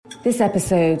This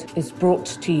episode is brought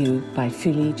to you by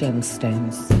Fuli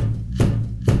Gemstones.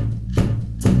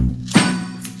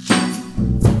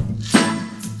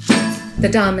 The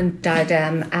Diamond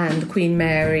Diadem and Queen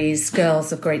Mary's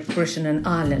Girls of Great Britain and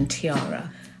Ireland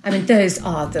tiara. I mean, those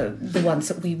are the ones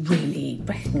that we really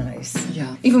recognise.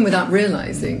 Yeah, even without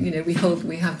realising,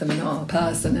 we have them in our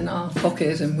purse and in our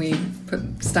pocket, and we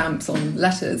put stamps on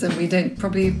letters, and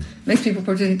most people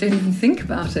probably don't even think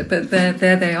about it, but there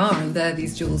they are, and there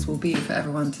these jewels will be for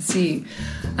everyone to see.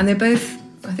 And I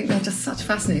think they're just such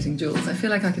fascinating jewels. I feel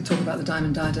like I could talk about the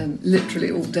Diamond Diadem literally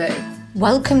all day.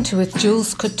 Welcome to If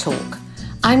Jewels Could Talk.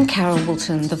 I'm Carol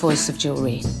Walton, the voice of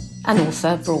jewellery, an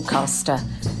author, broadcaster,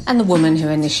 and the woman who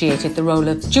initiated the role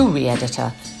of jewellery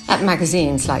editor at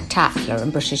magazines like Tatler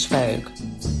and British Vogue.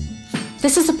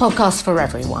 This is a podcast for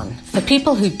everyone, for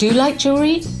people who do like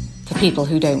jewellery, for people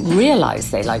who don't realise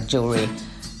they like jewellery,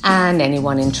 and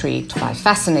anyone intrigued by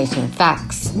fascinating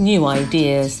facts, new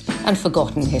ideas, and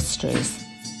forgotten histories.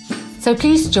 So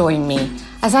please join me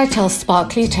as I tell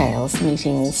sparkly tales,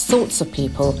 meeting all sorts of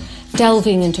people,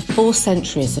 delving into 4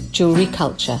 centuries of jewellery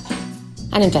culture,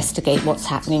 and investigate what's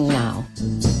happening now.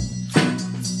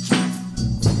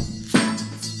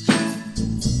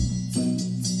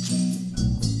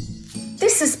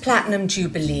 This is Platinum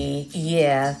Jubilee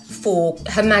year for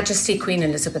Her Majesty Queen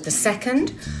Elizabeth II.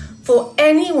 For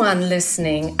anyone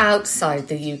listening outside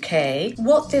the UK,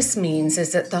 what this means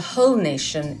is that the whole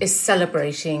nation is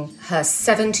celebrating her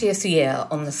 70th year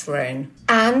on the throne.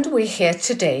 And we're here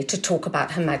today to talk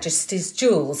about Her Majesty's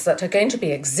jewels that are going to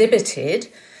be exhibited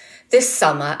this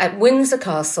summer at Windsor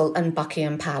Castle and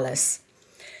Buckingham Palace.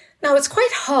 Now, it's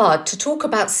quite hard to talk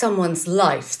about someone's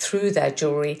life through their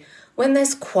jewellery when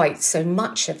there's quite so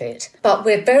much of it. But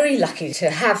we're very lucky to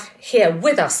have here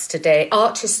with us today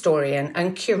art historian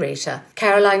and curator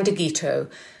Caroline de Guitaut,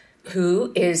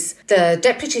 who is the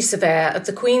Deputy Surveyor of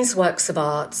the Queen's Works of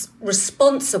Art,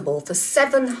 responsible for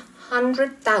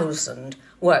 700,000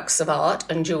 works of art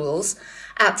and jewels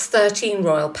at 13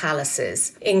 royal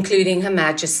palaces, including Her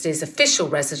Majesty's official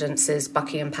residences,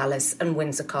 Buckingham Palace and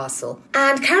Windsor Castle.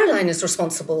 And Caroline is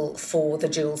responsible for the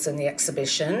jewels in the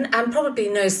exhibition and probably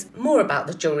knows more about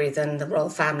the jewellery than the royal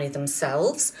family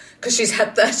themselves, because she's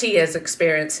had 30 years'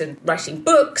 experience in writing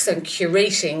books and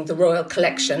curating the royal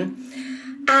collection.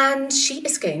 And she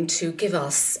is going to give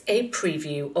us a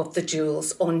preview of the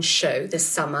jewels on show this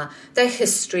summer, their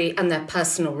history and their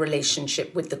personal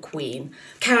relationship with the Queen.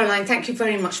 Caroline, thank you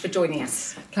very much for joining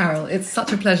us. Carol, it's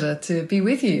such a pleasure to be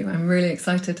with you. I'm really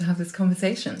excited to have this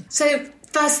conversation. So,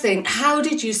 first thing, how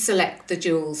did you select the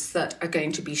jewels that are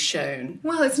going to be shown?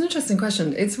 Well, it's an interesting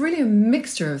question. It's really a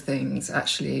mixture of things,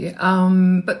 actually,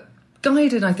 but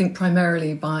guided, I think,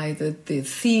 primarily by the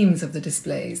themes of the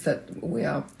displays that we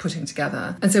are putting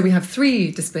together. And so we have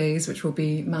 3 displays which will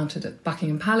be mounted at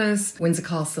Buckingham Palace, Windsor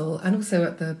Castle, and also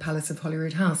at the Palace of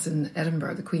Holyrood House in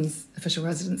Edinburgh, the Queen's official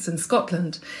residence in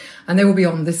Scotland. And they will be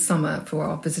on this summer for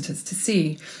our visitors to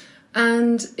see.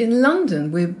 And in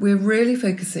London, we're really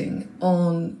focusing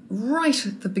on right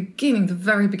at the beginning, the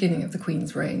very beginning of the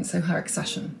Queen's reign, so her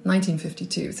accession,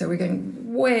 1952. So we're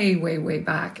going way, way, way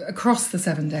back across the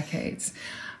 7 decades.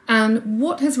 And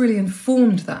what has really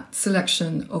informed that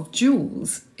selection of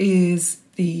jewels is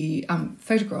the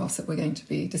photographs that we're going to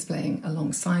be displaying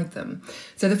alongside them.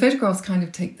 So the photographs kind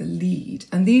of take the lead.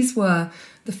 And these were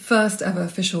the first ever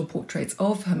official portraits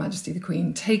of Her Majesty the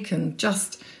Queen, taken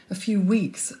just a few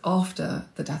weeks after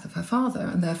the death of her father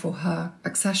and therefore her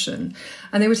accession.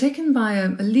 And they were taken by a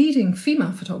leading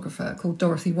female photographer called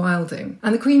Dorothy Wilding.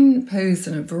 And the Queen posed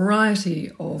in a variety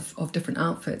of different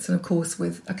outfits and, of course,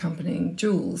 with accompanying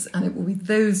jewels. And it will be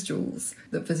those jewels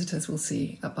that visitors will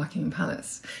see at Buckingham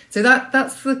Palace. So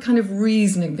that's the kind of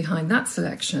reasoning behind that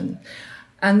selection.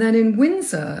 And then in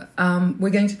Windsor,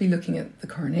 we're going to be looking at the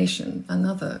coronation,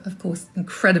 another, of course,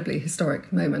 incredibly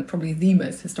historic moment, probably the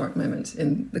most historic moment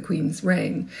in the Queen's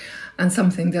reign, and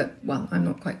something that, well, I'm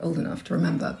not quite old enough to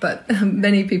remember, but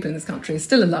many people in this country are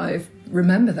still alive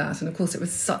remember that. And of course, it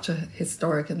was such a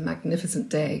historic and magnificent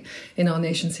day in our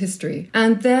nation's history.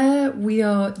 And there we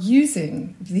are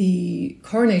using the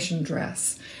coronation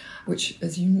dress, which,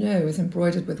 as you know, is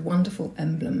embroidered with wonderful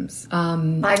emblems.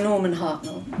 By Norman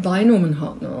Hartnell. By Norman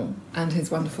Hartnell and his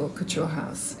wonderful couture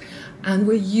house. And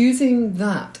we're using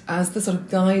that as the sort of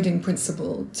guiding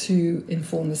principle to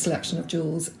inform the selection of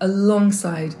jewels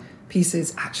alongside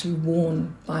pieces actually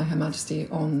worn by Her Majesty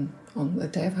on the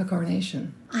day of her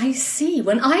coronation. I see.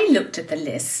 When I looked at the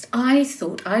list, I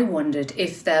wondered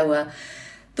if there were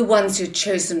the ones who'd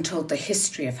chosen told the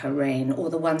history of her reign,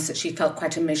 or the ones that she felt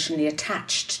quite emotionally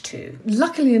attached to?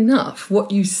 Luckily enough,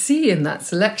 what you see in that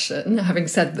selection, having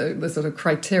said the sort of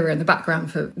criteria and the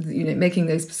background for making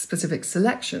those specific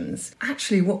selections,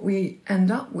 actually what we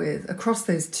end up with across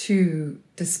those two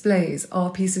displays are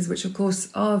pieces which, of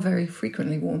course, are very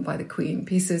frequently worn by the Queen,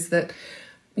 pieces that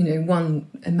one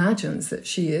imagines that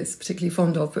she is particularly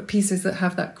fond of, but pieces that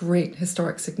have that great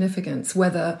historic significance,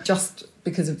 whether just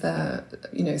because of their,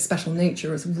 special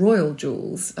nature as royal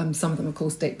jewels. Some of them, of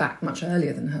course, date back much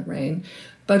earlier than her reign,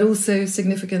 but also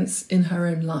significance in her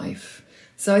own life.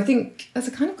 So I think there's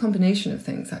a kind of combination of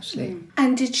things, actually.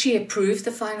 And did she approve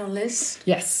the final list?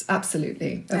 Yes,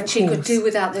 absolutely. And she could do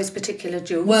without those particular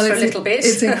jewels for a little bit.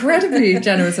 It's incredibly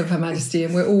generous of Her Majesty,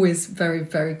 and we're always very,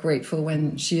 very grateful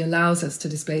when she allows us to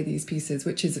display these pieces,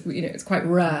 which is, it's quite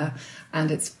rare, and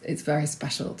it's very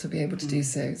special to be able to do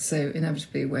so. So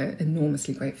inevitably, we're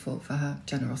enormously grateful for her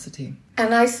generosity.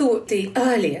 And I thought the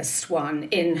earliest one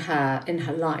in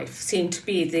her life seemed to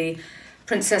be the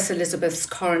Princess Elizabeth's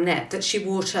coronet that she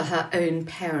wore to her own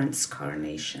parents'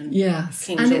 coronation. Yes.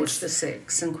 King George VI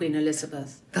and Queen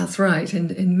Elizabeth. That's right,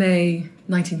 in May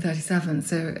 1937.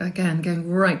 So again, going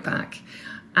right back.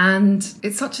 And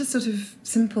it's such a sort of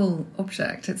simple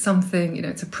object. It's something,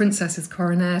 it's a princess's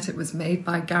coronet. It was made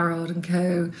by Garrard &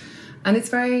 Co. And it's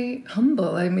very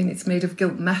humble. I mean, it's made of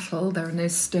gilt metal. There are no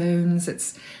stones.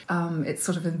 It's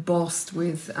sort of embossed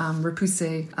with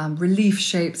repoussé relief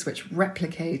shapes which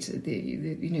replicate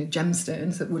the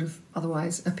gemstones that would have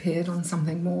otherwise appeared on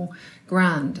something more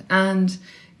grand. And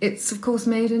it's, of course,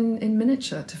 made in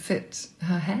miniature to fit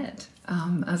her head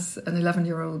as an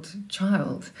 11-year-old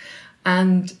child.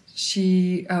 And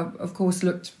she, of course,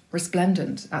 looked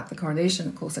resplendent at the coronation,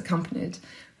 of course, accompanied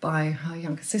by her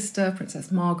younger sister,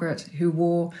 Princess Margaret, who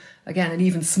wore, again, an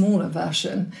even smaller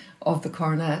version of the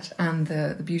coronet and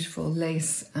the beautiful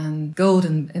lace and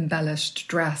golden embellished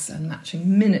dress and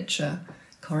matching miniature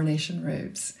coronation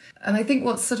robes. And I think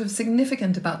what's sort of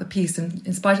significant about the piece,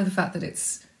 in spite of the fact that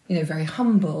it's, very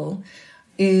humble,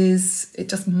 is it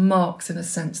just marks, in a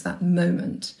sense, that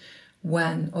moment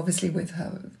when, obviously with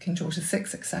her King George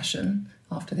VI's accession,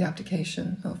 after the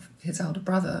abdication of his elder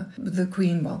brother, the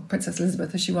Queen, Princess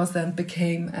Elizabeth, as she was then,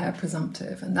 became heir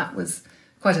presumptive. And that was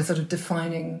quite a sort of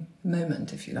defining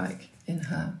moment, if you like, in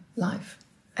her life.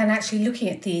 And actually looking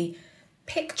at the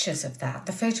pictures of that,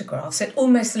 the photographs, it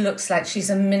almost looks like she's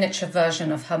a miniature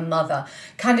version of her mother,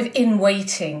 kind of in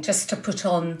waiting just to put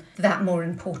on that more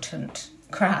important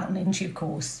crown in due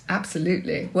course.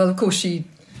 Absolutely. Well, of course, she,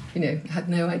 had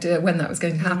no idea when that was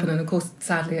going to happen. And of course,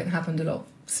 sadly, it happened a lot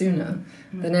sooner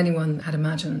than anyone had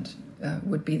imagined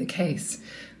would be the case.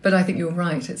 But I think you're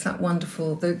right. It's that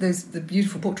wonderful, the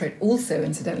beautiful portrait, also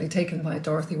incidentally taken by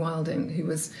Dorothy Wilding, who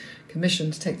was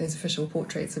commissioned to take those official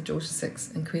portraits of George VI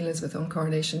and Queen Elizabeth on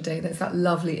Coronation Day. There's that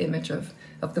lovely image of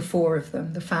the four of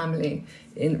them, the family,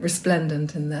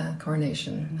 resplendent in their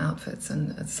coronation outfits,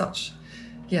 and it's such...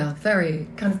 Yeah, very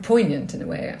kind of poignant in a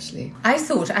way, actually. I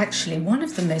thought, actually, one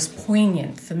of the most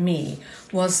poignant for me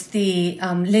was the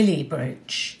lily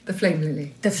brooch. The flame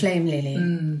lily. The flame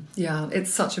lily. Yeah,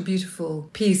 it's such a beautiful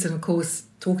piece. And, of course,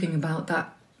 talking about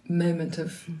that moment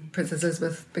of Princess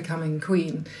Elizabeth becoming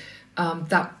queen,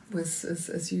 that was,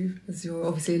 as you're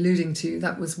obviously alluding to,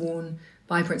 that was worn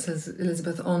by Princess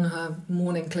Elizabeth on her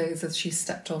mourning clothes as she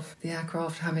stepped off the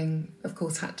aircraft, having, of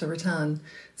course, had to return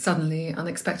suddenly,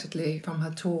 unexpectedly from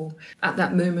her tour. At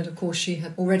that moment, of course, she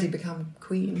had already become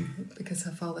queen because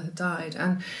her father had died.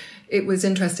 And it was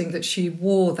interesting that she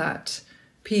wore that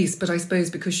piece, but I suppose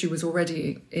because she was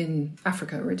already in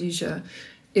Africa, Rhodesia,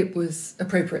 it was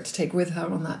appropriate to take with her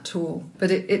on that tour.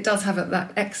 But it does have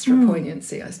that extra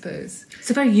poignancy, I suppose.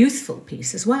 It's a very youthful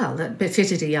piece as well, that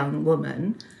befitted a young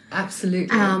woman.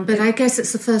 Absolutely. But I guess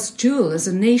it's the first jewel as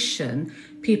a nation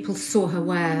people saw her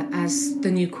wear as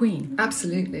the new queen.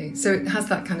 Absolutely. So it has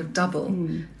that kind of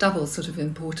double sort of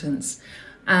importance.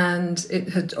 And it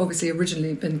had obviously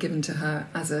originally been given to her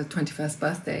as a 21st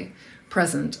birthday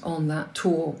present on that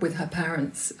tour with her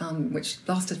parents, which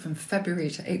lasted from February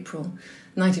to April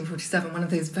 1947, one of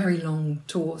those very long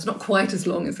tours, not quite as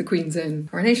long as the Queen's own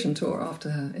coronation tour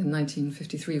after her in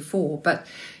 1953-4, but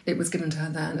it was given to her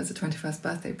then as a 21st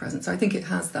birthday present. So I think it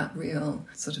has that real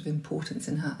sort of importance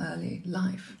in her early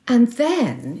life. And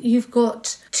then you've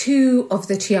got two of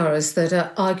the tiaras that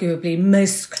are arguably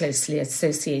most closely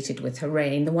associated with her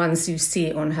reign, the ones you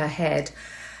see on her head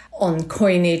on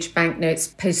coinage, banknotes,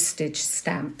 postage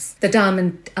stamps. The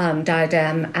diamond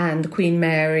diadem and Queen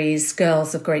Mary's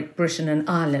Girls of Great Britain and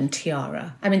Ireland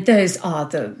tiara. I mean, those are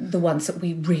the ones that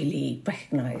we really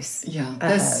recognise. Yeah,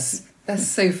 there's They're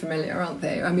so familiar, aren't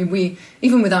they? I mean, we,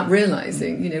 even without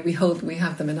realising, we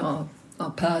have them in our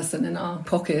purse and in our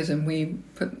pocket, and we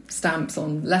put stamps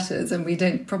on letters, and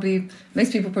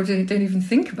most people probably don't even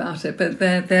think about it, but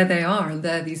there they are, and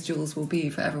there these jewels will be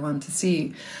for everyone to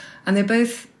see. And they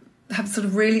both have sort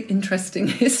of really interesting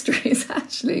histories,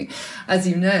 actually, as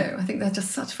you know. I think they're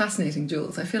just such fascinating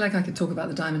jewels. I feel like I could talk about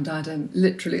the diamond diadem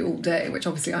literally all day, which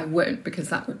obviously I won't, because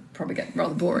that would probably get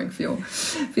rather boring for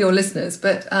your listeners.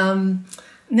 But no,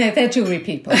 they're jewellery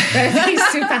people. They're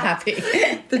super happy.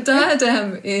 The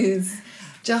diadem is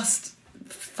just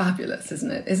fabulous,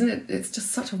 isn't it? It's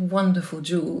just such a wonderful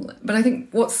jewel. But I think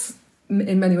what's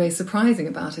in many ways surprising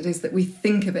about it is that we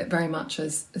think of it very much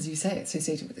as you say,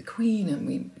 associated with the Queen, and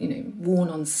we, worn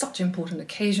on such important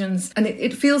occasions. And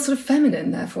it feels sort of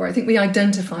feminine, therefore. I think we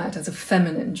identify it as a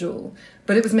feminine jewel.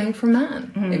 But it was made for a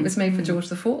man. It was made for George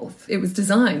IV. It was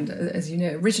designed, as you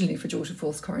know, originally for George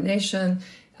IV's coronation,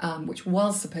 which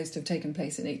was supposed to have taken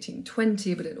place in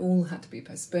 1820, but it all had to be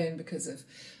postponed because of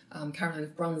Caroline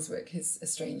of Brunswick, his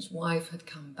estranged wife, had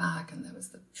come back, and there was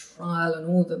the trial and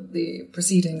all the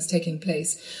proceedings taking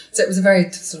place. So it was a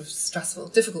very sort of stressful,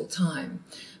 difficult time.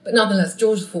 But nonetheless,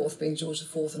 George IV, being George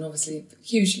IV, and obviously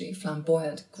hugely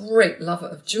flamboyant, great lover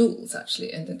of jewels,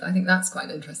 actually, and I think that's quite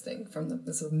interesting from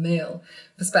the sort of male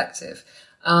perspective,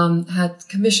 had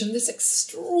commissioned this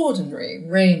extraordinary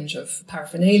range of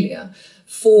paraphernalia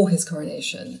for his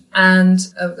coronation.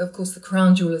 And, of course, the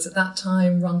crown jewellers at that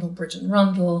time, Rundle, Bridge and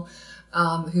Rundle,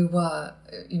 who were,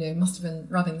 must have been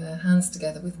rubbing their hands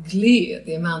together with glee at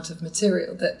the amount of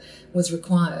material that was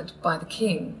required by the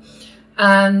king.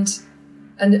 And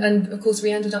of course,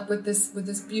 we ended up with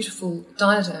this beautiful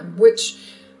diadem, which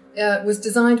was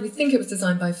designed, we think it was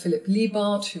designed by Philip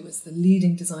Liebart, who was the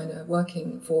leading designer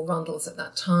working for Rundles at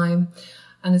that time.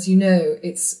 And as you know,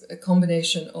 it's a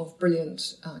combination of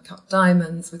brilliant cut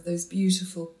diamonds with those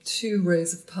beautiful 2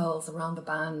 rows of pearls around the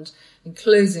band,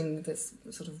 enclosing this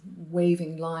sort of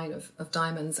waving line of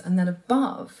diamonds. And then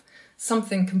above,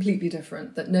 something completely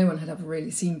different that no one had ever really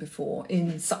seen before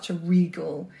in such a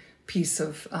regal piece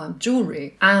of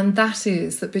jewellery. And that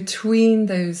is that between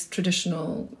those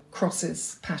traditional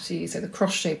crosses, patty, so the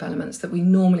cross-shape elements that we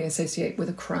normally associate with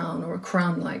a crown or a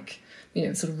crown-like,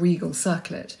 sort of regal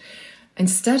circlet,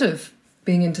 instead of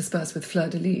being interspersed with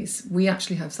fleur-de-lis, we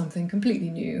actually have something completely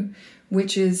new,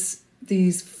 which is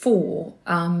these 4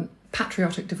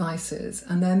 patriotic devices,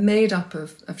 and they're made up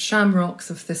of shamrocks,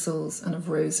 of thistles, and of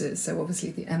roses, so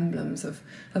obviously the emblems of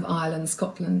Ireland,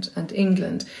 Scotland, and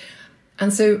England.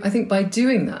 And so I think by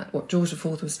doing that, what George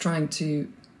IV was trying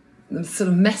to, the sort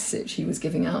of message he was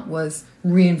giving out was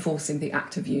reinforcing the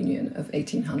Act of Union of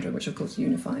 1800, which of course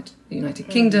unified the United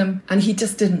Kingdom. And he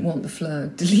just didn't want the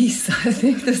fleur-de-lis. I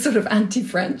think the sort of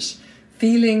anti-French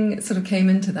feeling sort of came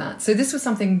into that. So this was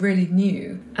something really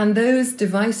new. And those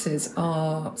devices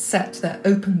are set, they're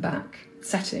open back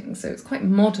setting, so it's quite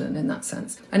modern in that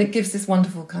sense. And it gives this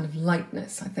wonderful kind of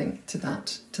lightness, I think, to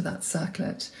that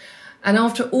circlet. And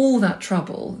after all that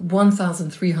trouble,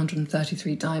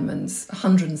 1,333 diamonds,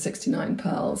 169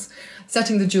 pearls,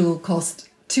 setting the jewel cost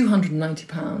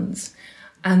 £290.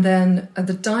 And then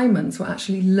the diamonds were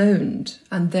actually loaned,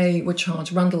 and they were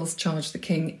charged, Rundles charged the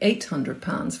king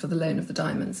 £800 for the loan of the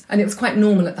diamonds. And it was quite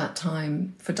normal at that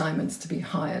time for diamonds to be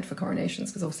hired for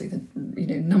coronations, because obviously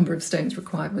the number of stones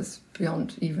required was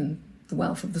beyond even the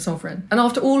wealth of the sovereign. And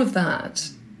after all of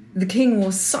that, the king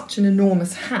wore such an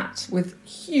enormous hat with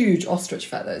huge ostrich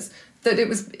feathers that it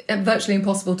was virtually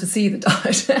impossible to see the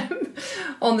diadem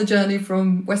on the journey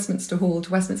from Westminster Hall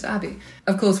to Westminster Abbey.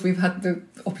 Of course, we've had the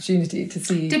opportunity to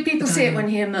see... Did people see it when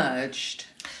he emerged?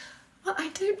 Well,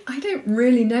 I don't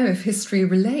really know if history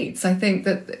relates. I think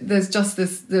that there's just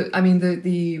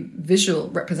the visual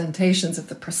representations of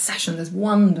the procession. There's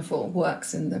wonderful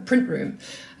works in the print room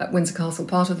at Windsor Castle,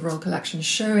 part of the Royal Collection,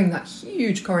 showing that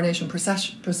huge coronation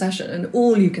procession, and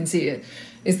all you can see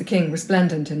is the king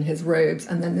resplendent in his robes,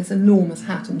 and then this enormous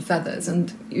hat and feathers,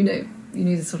 and you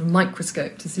need a sort of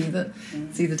microscope to see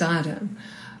the diadem.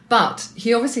 But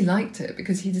he obviously liked it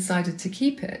because he decided to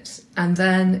keep it. And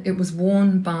then it was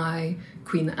worn by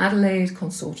Queen Adelaide,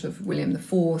 consort of William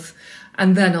IV,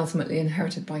 and then ultimately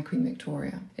inherited by Queen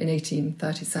Victoria in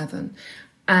 1837.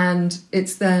 And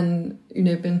it's then,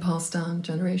 been passed down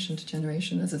generation to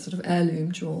generation as a sort of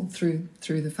heirloom jewel through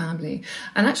the family.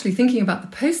 And actually thinking about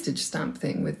the postage stamp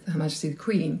thing with Her Majesty the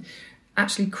Queen,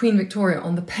 actually Queen Victoria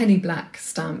on the penny black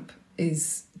stamp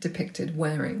is depicted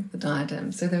wearing the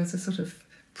diadem. So there was a sort of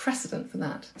precedent for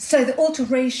that. So the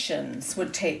alterations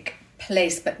would take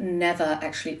replaced but never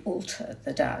actually altered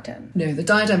the diadem. No, the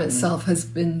diadem itself has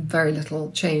been very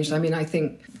little changed. I mean, I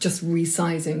think just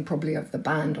resizing probably of the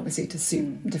band, obviously, to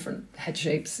suit different head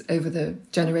shapes over the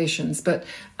generations. But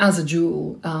as a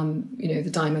jewel, the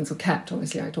diamonds were kept.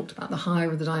 Obviously, I talked about the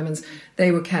hire of the diamonds.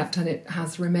 They were kept, and it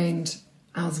has remained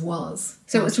as was.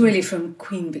 So it was really from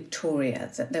Queen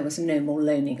Victoria that there was no more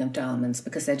loaning of diamonds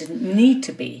because there didn't need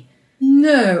to be.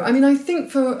 No, I mean, I think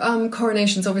for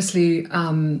coronations, obviously,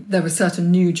 there were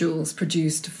certain new jewels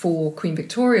produced for Queen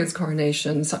Victoria's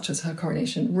coronation, such as her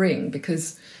coronation ring,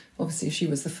 because obviously she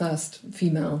was the first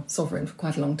female sovereign for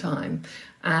quite a long time.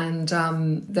 And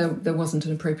there wasn't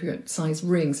an appropriate size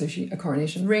ring, so a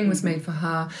coronation ring was made for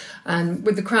her. And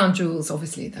with the crown jewels,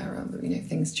 obviously, there are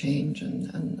things change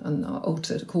and are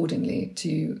altered accordingly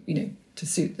to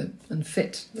suit and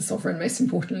fit the sovereign, most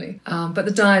importantly. But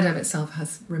the diadem itself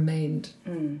has remained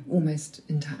almost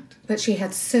intact. But she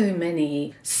had so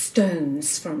many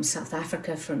stones from South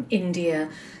Africa, from India.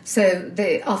 So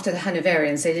after the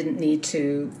Hanoverians, they didn't need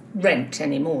to rent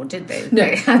anymore, did they? No,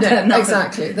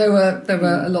 exactly. There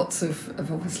were lots of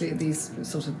obviously these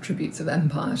sort of tributes of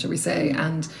empire, shall we say,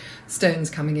 and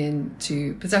stones coming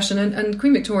into possession. And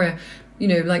Queen Victoria,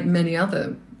 like many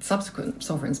other subsequent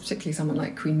sovereigns, particularly someone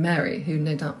like Queen Mary, who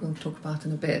no doubt we'll talk about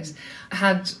in a bit,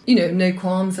 had, no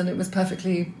qualms, and it was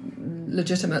perfectly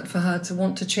legitimate for her to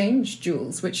want to change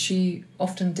jewels, which she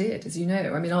often did, as you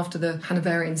know. I mean, after the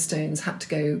Hanoverian stones had to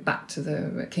go back to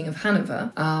the King of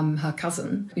Hanover, her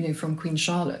cousin, from Queen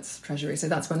Charlotte's treasury. So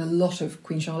that's when a lot of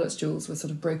Queen Charlotte's jewels were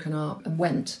sort of broken up and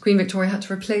went. Queen Victoria had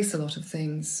to replace a lot of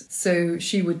things. So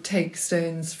she would take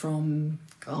stones from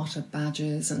garter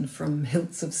badges and from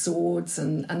hilts of swords,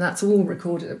 and that's all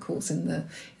recorded, of course, in the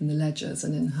ledgers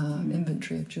and in her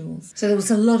inventory of jewels. So there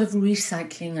was a lot of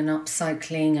recycling and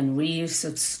upcycling and reuse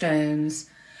of stones,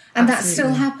 and Absolutely. That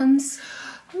still happens?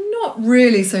 Not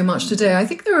really so much today. I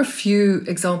think there are a few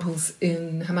examples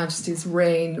in Her Majesty's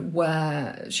reign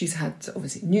where she's had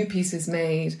obviously new pieces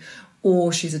made,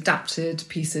 or she's adapted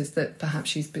pieces that perhaps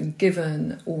she's been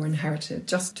given or inherited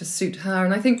just to suit her.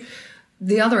 And I think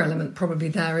the other element probably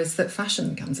there is that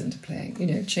fashion comes into play,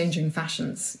 changing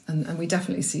fashions. And we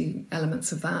definitely see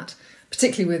elements of that,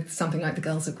 particularly with something like the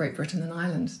Girls of Great Britain and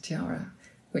Ireland tiara,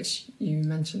 which you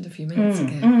mentioned a few minutes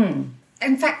ago.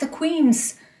 In fact, the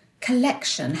Queen's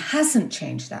collection hasn't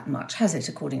changed that much, has it,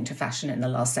 according to fashion, in the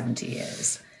last 70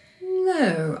 years?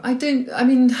 No, I don't. I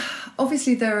mean,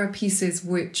 obviously there are pieces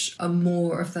which are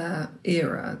more of their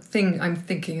era. I'm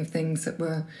thinking of things that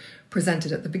were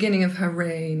presented at the beginning of her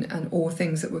reign or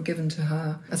things that were given to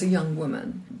her as a young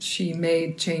woman. She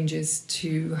made changes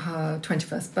to her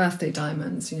 21st birthday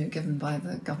diamonds, given by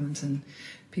the government and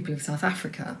people of South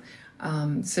Africa.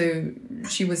 So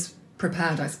she was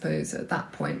prepared, I suppose, at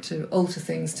that point to alter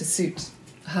things to suit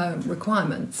her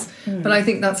requirements. But I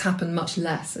think that's happened much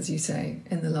less, as you say,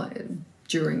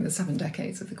 during the 7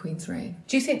 decades of the Queen's reign.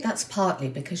 Do you think that's partly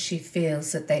because she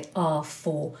feels that they are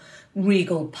for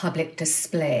regal public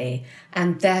display,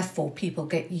 and therefore people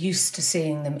get used to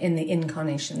seeing them in the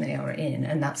incarnation they are in,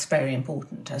 and that's very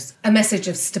important as a message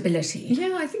of stability?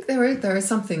 Yeah, I think there is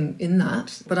something in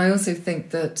that, but I also think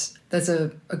that there's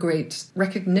a great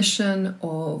recognition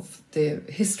of the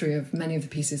history of many of the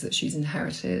pieces that she's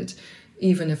inherited,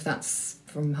 even if that's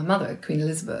from her mother, Queen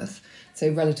Elizabeth. So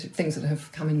relative things that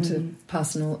have come into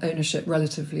personal ownership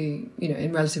relatively,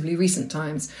 in relatively recent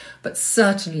times, but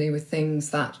certainly with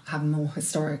things that have more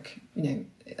historic,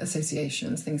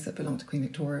 associations, things that belong to Queen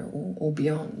Victoria or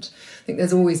beyond. I think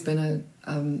there's always been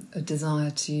a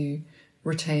desire to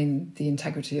retain the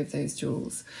integrity of those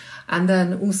jewels. And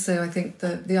then also I think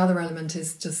that the other element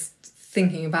is just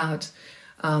thinking about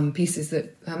pieces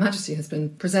that Her Majesty has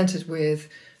been presented with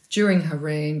during her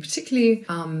reign, particularly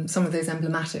some of those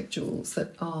emblematic jewels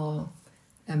that are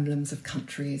emblems of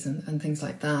countries and things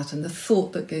like that, and the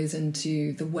thought that goes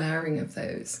into the wearing of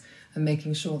those and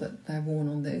making sure that they're worn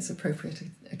on those appropriate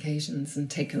occasions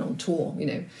and taken on tour,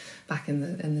 back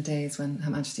in the days when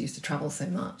Her Majesty used to travel so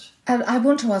much. I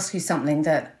want to ask you something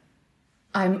that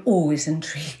I'm always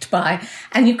intrigued by,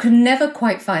 and you can never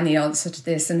quite find the answer to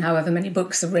this, and however many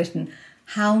books are written.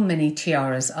 How many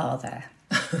tiaras are there?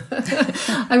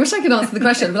 I wish I could answer the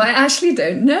question, but I actually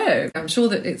don't know. I'm sure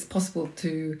that it's possible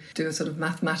to do a sort of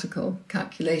mathematical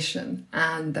calculation,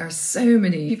 and there are so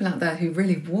many people out there who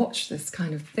really watch this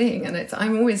kind of thing, and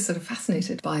I'm always sort of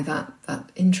fascinated by that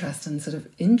interest and sort of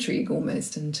intrigue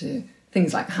almost into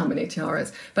things like how many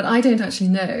tiaras, but I don't actually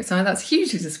know, so that's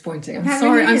hugely disappointing.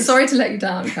 I'm sorry to let you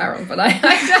down, Carol, but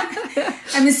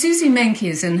And the Susie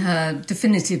Menkes, in her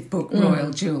definitive book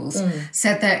Royal Jewels,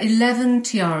 said there are 11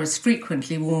 tiaras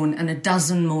frequently worn and a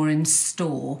dozen more in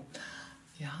store.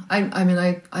 Yeah, I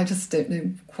mean, I just don't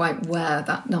know quite where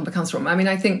that number comes from. I mean,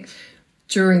 I think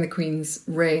during the Queen's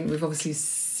reign, we've obviously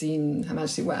seen Her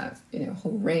Majesty wear, a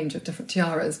whole range of different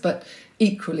tiaras, but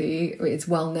equally, it's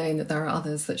well known that there are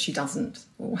others that she doesn't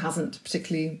or hasn't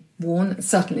particularly worn.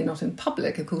 Certainly not in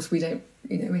public. Of course, we don't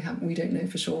know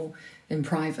for sure in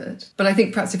private. But I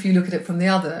think perhaps if you look at it from the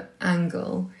other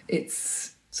angle,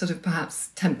 it's sort of perhaps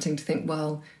tempting to think,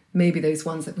 well, maybe those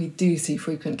ones that we do see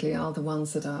frequently are the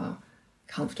ones that are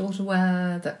comfortable to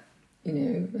wear, that,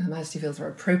 Her Majesty feels are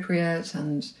appropriate,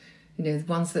 and, the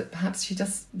ones that perhaps she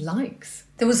just likes.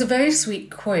 There was a very sweet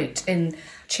quote in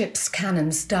Chips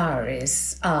Cannon's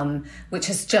Diaries, which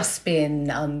has just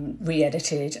been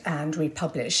re-edited and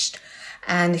republished.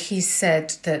 And he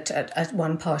said that at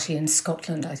one party in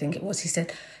Scotland, I think it was, he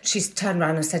said, she's turned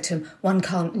around and said to him, one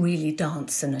can't really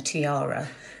dance in a tiara.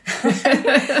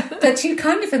 But you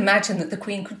kind of imagine that the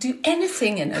Queen could do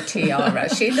anything in a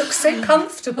tiara. She looks so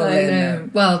comfortable in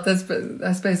them. Well,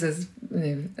 I suppose there's,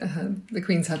 the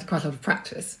Queen's had quite a lot of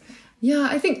practice. Yeah,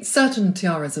 I think certain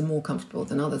tiaras are more comfortable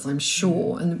than others, I'm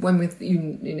sure. And when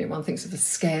one thinks of the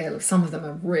scale of some of them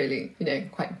are really,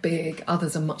 quite big.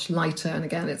 Others are much lighter. And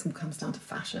again, it all comes down to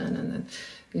fashion and then,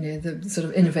 the sort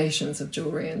of innovations of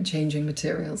jewellery and changing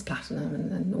materials, platinum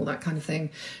and all that kind of thing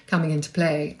coming into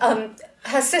play.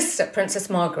 Her sister, Princess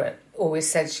Margaret,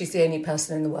 always said she's the only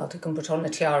person in the world who can put on a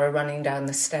tiara running down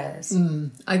the stairs.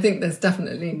 I think there's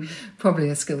definitely probably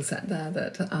a skill set there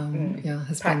that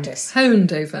has practice been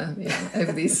honed over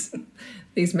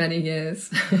these many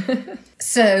years.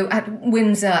 So at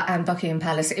Windsor and Buckingham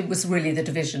Palace, it was really the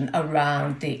division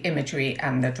around the imagery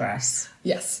and the dress.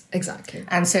 Yes, exactly.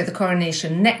 And so the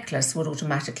coronation necklace would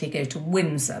automatically go to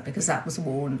Windsor because that was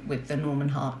worn with the Norman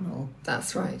Hartnell.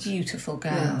 That's right. Beautiful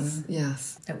gown.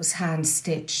 Yes. That was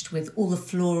hand-stitched with all the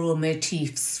floral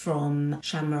motifs from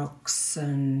shamrocks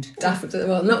and... Daffodils.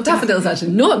 Well, not daffodils,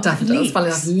 actually. Not daffodils. Leeks. Funny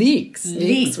enough, leeks.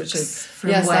 Leeks, which is...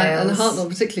 from Yes, Wales. and Hartnell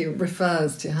particularly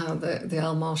refers to how the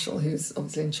Earl Marshal, who's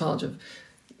obviously in charge of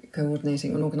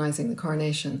coordinating and organising the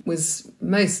coronation, was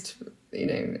most...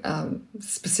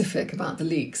 specific about the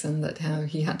leeks, and that how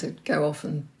he had to go off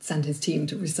and send his team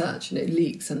to research,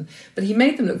 leeks, but he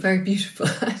made them look very beautiful,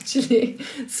 actually,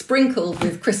 sprinkled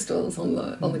with crystals on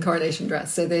the coronation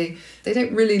dress. So they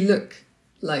don't really look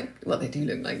like, well, they do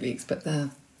look like leeks, but they're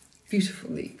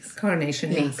beautiful leeks.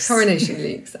 Coronation leeks. Coronation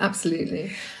leeks,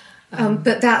 absolutely.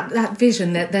 But that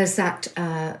vision, that there's that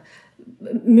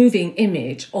moving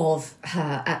image of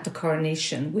her at the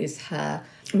coronation with her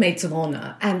maids of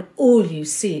honour, and all you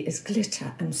see is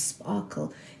glitter and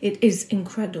sparkle. It is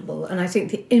incredible, and I think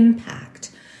the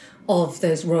impact of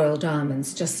those royal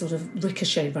diamonds just sort of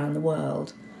ricocheted around the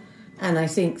world, and I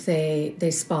think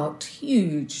they sparked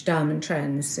huge diamond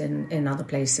trends in other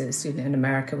places, in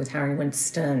America with Harry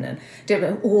Winston, and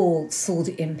they all saw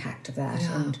the impact of that.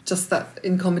 Yeah. And just that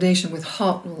in combination with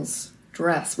Hartnell's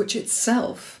dress, which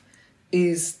itself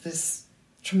is this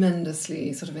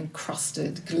tremendously sort of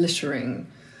encrusted, glittering,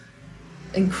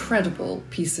 incredible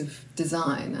piece of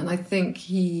design. And I think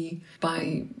actually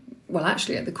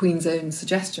at the Queen's own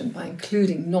suggestion, by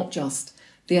including not just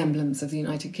the emblems of the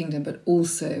United Kingdom, but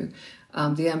also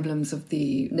the emblems of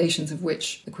the nations of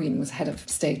which the Queen was head of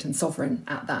state and sovereign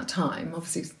at that time.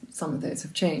 Obviously, some of those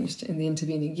have changed in the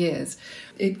intervening years.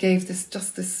 It gave this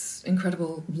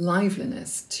incredible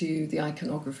liveliness to the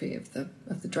iconography of the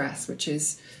dress, which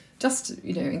is just,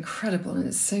 incredible. And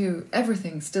it's so,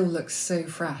 everything still looks so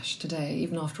fresh today,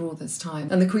 even after all this time.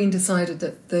 And the Queen decided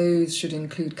that those should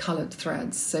include coloured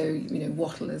threads. So,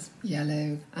 wattle is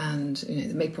yellow, and,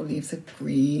 the maple leaves are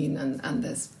green, and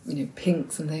there's,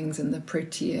 pinks and things in the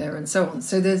protea and so on.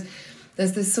 So there's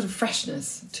this sort of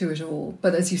freshness to it all.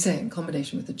 But as you say, in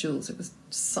combination with the jewels, it was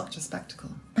such a spectacle.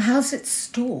 how's it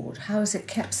stored? How is it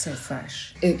kept so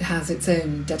fresh? It has its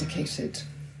own dedicated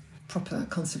proper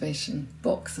conservation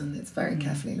box, and it's very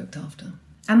carefully looked after.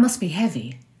 And must be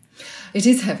heavy. It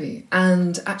is heavy,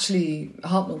 and actually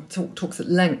Hartnell talks at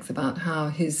length about how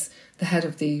the head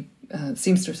of the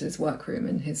seamstresses workroom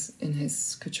in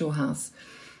his couture house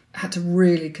had to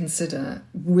really consider,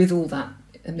 with all that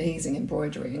amazing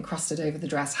embroidery encrusted over the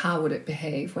dress, how would it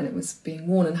behave when it was being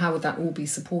worn, and how would that all be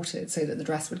supported so that the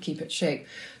dress would keep its shape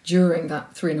during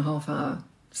that 3.5-hour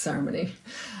ceremony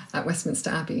at Westminster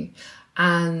Abbey.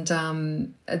 And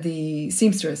the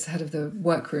seamstress, head of the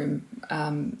workroom,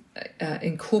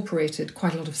 incorporated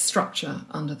quite a lot of structure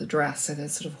under the dress. So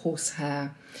there's sort of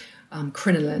horsehair,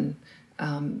 crinoline,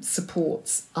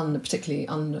 supports, particularly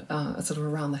sort of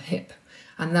around the hip.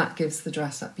 And that gives the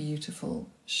dress that beautiful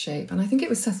shape. And I think it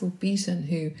was Cecil Beaton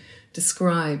who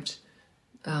described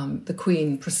the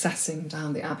Queen processing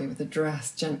down the Abbey with the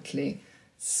dress gently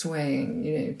swaying,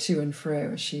 you know, to and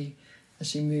fro as she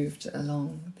moved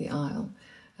along the aisle.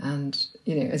 And,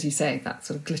 you know, as you say, that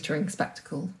sort of glittering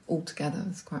spectacle altogether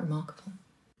was quite remarkable.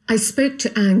 I spoke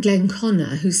to Anne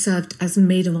Glenconner, who served as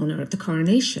maid of honour at the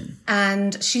coronation.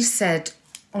 And she said,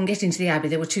 on getting to the Abbey,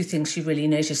 there were two things she really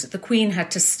noticed. That the Queen had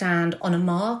to stand on a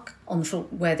mark on the floor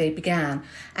where they began,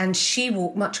 and she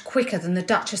walked much quicker than the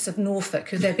Duchess of Norfolk,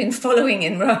 who they'd been following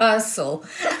in rehearsal.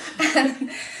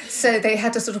 And so they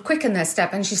had to sort of quicken their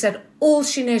step, and she said all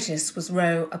she noticed was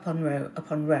row upon row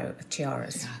upon row of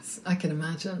tiaras. Yes, I can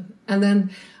imagine. And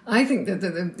then I think that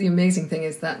the amazing thing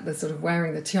is that the sort of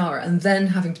wearing the tiara and then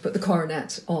having to put the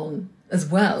coronet on as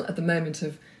well at the moment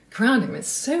of crowning. It's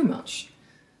so much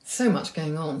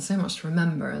going on, so much to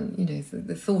remember, and you know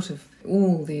the thought of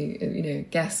all the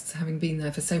guests having been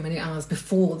there for so many hours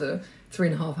before the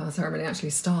 3.5-hour ceremony actually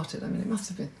started. I mean, it must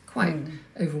have been quite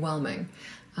overwhelming.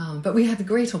 But we had the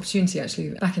great opportunity actually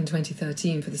back in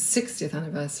 2013 for the 60th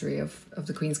anniversary of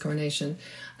the Queen's coronation,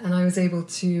 and I was able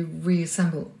to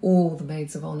reassemble all the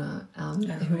maids of honour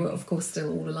who were of course still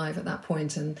all alive at that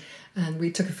point, and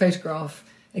we took a photograph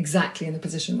exactly in the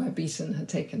position where Beaton had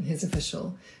taken his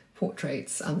official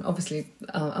portraits, and obviously,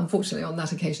 unfortunately, on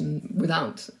that occasion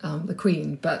without the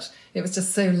Queen. But it was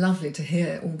just so lovely to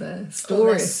hear all their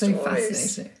stories. So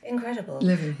fascinating, incredible.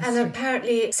 Living history. And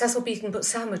apparently, Cecil Beaton put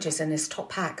sandwiches in his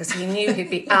top hat because he knew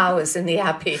he'd be hours in the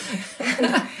Abbey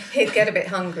and he'd get a bit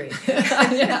hungry.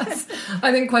 Yes,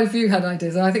 I think quite a few had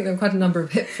ideas. I think there were quite a number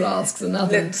of hip flasks and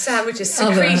other sandwiches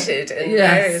secreted in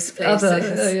various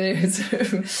places.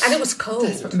 And it was cold,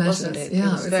 wasn't it? Yeah,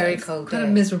 it was very cold. Quite a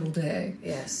miserable day.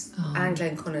 Yes. Anne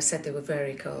Glenconner said they were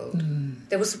very cold.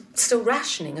 There was still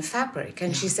rationing of fabric,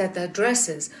 and she said their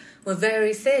dresses were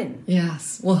very thin.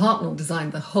 Yes. Well, Hartnell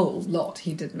designed the whole lot.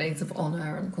 He did maids of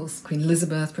honour, and of course Queen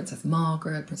Elizabeth, Princess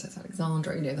Margaret, Princess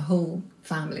Alexandra, you know, the whole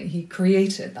family. He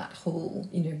created that whole,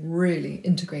 you know, really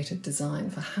integrated design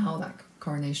for how that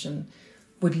coronation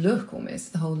would look,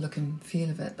 almost, the whole look and feel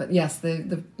of it. But yes,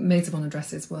 the maids of honour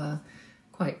dresses were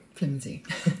quite flimsy.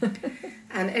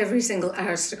 And every single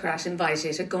aristocrat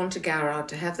invited had gone to Garrard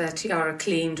to have their tiara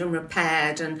cleaned and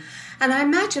repaired. And I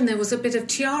imagine there was a bit of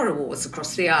tiara wars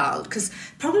across the aisle because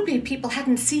probably people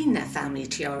hadn't seen their family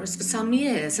tiaras for some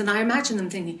years. And I imagine them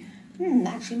thinking,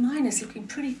 actually mine is looking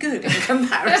pretty good in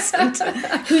comparison to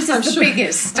whose is the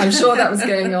biggest. I'm sure that was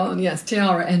going on, yes.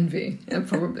 Tiara envy,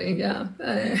 probably, yeah.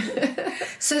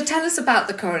 So tell us about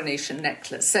the coronation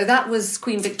necklace. So that was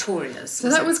Queen Victoria's. So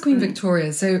that was Queen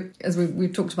Victoria's. So as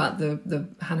we've talked about the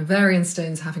Hanoverian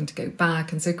stones having to go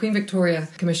back, and so Queen Victoria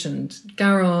commissioned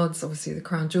Garrard's, obviously the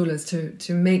crown jewellers,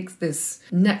 to make this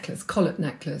necklace, collet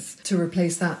necklace, to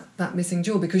replace that missing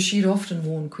jewel, because she'd often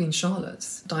worn Queen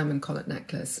Charlotte's diamond collet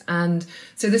necklace. And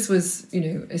so this was, you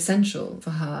know, essential for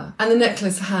her. And the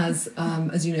necklace has,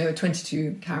 as you know, a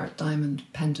 22-carat diamond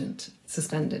pendant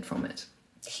suspended from it.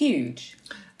 Huge.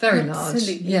 Very large.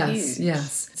 Absolutely yes, huge.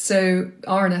 Yes. So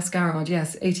R&S Garrard,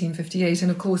 yes, 1858.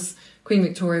 And of course, Queen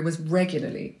Victoria was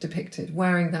regularly depicted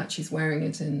wearing that. She's wearing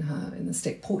it in the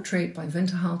state portrait by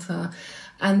Winterhalter.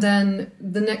 And then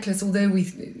the necklace, although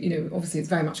obviously it's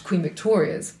very much Queen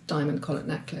Victoria's diamond collet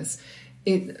necklace,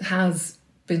 it has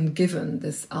been given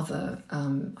this other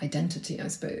identity, I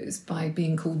suppose, by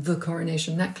being called the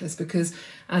coronation necklace, because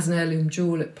as an heirloom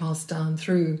jewel it passed down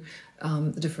through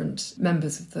the different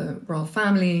members of the royal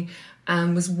family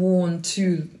and was worn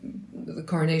to the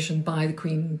coronation by the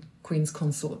Queen's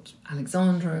consort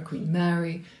Alexandra, Queen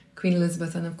Mary, Queen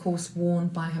Elizabeth, and of course worn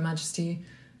by Her Majesty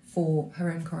for her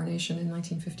own coronation in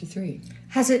 1953.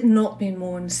 Has it not been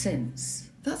worn since?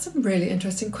 That's a really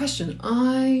interesting question.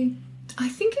 I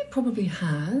think it probably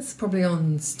has, probably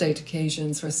on state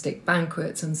occasions for state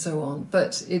banquets and so on,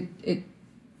 but it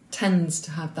tends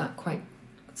to have that quite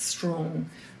strong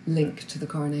link to the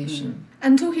coronation.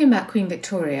 And talking about Queen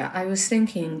Victoria, I was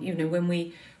thinking, you know, when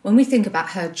we think about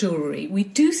her jewellery, we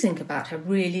do think about her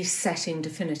really setting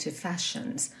definitive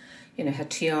fashions. You know, her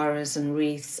tiaras and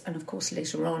wreaths, and of course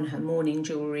later on her mourning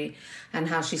jewellery, and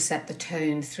how she set the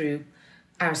tone through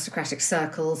aristocratic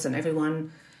circles and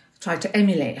everyone tried to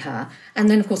emulate her. And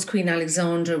then, of course, Queen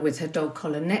Alexandra with her dog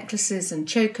collar necklaces and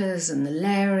chokers and the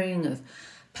layering of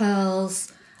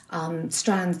pearls,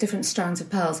 different strands of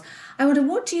pearls. I wonder,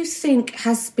 what do you think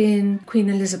has been Queen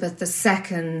Elizabeth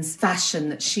II's fashion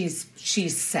that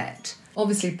she's set?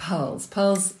 Obviously pearls.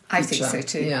 Pearls, I think so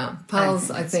too. Yeah,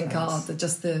 pearls I think are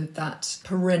that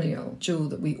perennial jewel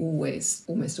that we almost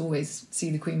always see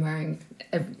the Queen wearing,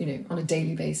 on a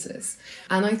daily basis.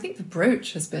 And I think the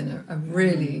brooch has been a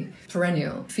really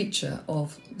perennial feature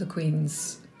of the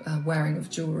Queen's wearing of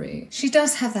jewellery. She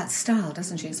does have that style,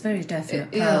 doesn't she? It's very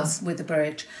definite, pearls with the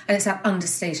brooch, and it's that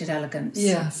understated elegance.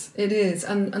 Yes, it is.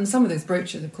 And some of those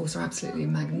brooches, of course, are absolutely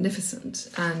magnificent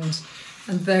and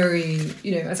very,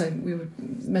 as we were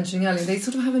mentioning earlier, they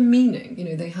sort of have a meaning.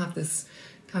 They have this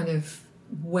kind of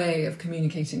way of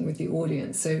communicating with the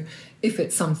audience. So if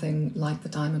it's something like the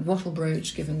diamond wattle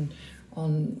brooch given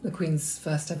on the Queen's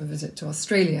first ever visit to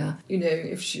Australia,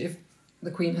 if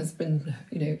the Queen has been,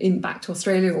 back to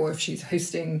Australia, or if she's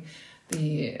hosting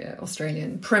the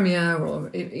Australian premiere,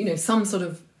 or, some sort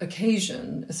of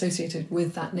occasion associated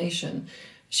with that nation,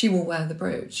 she will wear the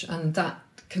brooch, and that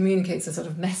communicates a sort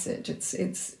of message.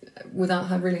 It's without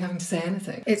her really having to say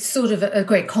anything. It's sort of a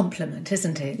great compliment,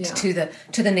 isn't it, to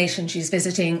the nation she's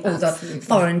visiting, or Absolutely. the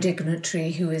foreign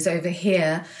dignitary who is over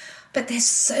here. But there's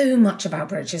so much about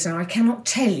brooches now, I cannot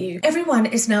tell you. Everyone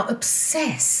is now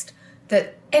obsessed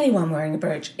that anyone wearing a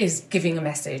brooch is giving a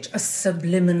message, a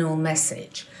subliminal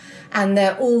message. And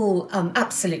they're all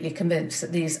absolutely convinced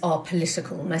that these are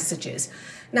political messages.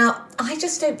 Now, I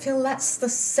just don't feel that's the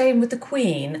same with the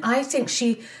Queen. I think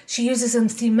she uses them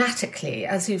thematically,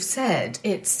 as you've said.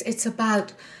 It's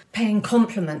about paying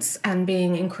compliments and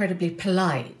being incredibly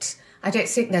polite. I don't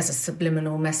think there's a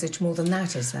subliminal message more than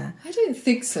that, is there? I don't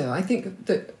think so. I think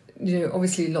that,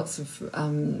 obviously lots of,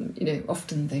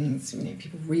 often things,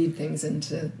 people read things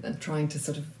into and trying to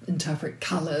sort of interpret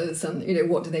colours and,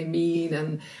 what do they mean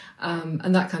and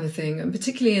that kind of thing. And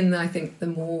particularly in, I think, the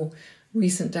more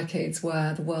recent decades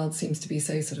where the world seems to be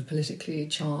so sort of politically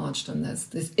charged and there's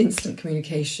this instant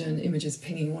communication, images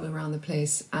pinging all around the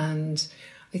place. And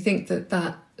I think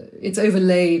that it's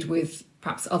overlaid with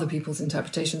perhaps other people's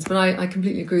interpretations, but I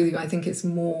completely agree with you. I think it's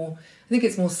more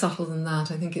subtle than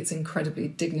that. I think it's incredibly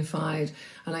dignified,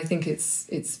 and I think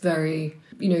it's very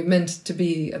meant to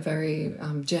be a very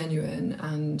genuine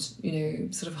and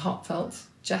sort of heartfelt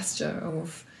gesture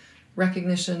of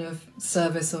recognition of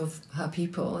service of her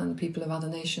people and people of other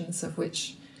nations of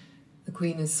which the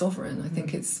Queen is sovereign. I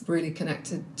think it's really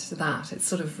connected to that. It's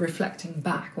sort of reflecting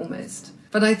back almost.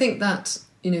 But I think that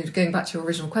going back to your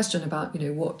original question about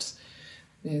what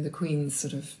the Queen's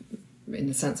sort of, in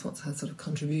a sense, what's her sort of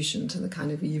contribution to the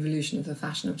kind of evolution of the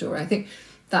fashion of jewellery. I think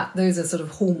that those are sort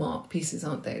of hallmark pieces,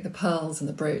 aren't they? The pearls and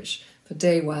the brooch for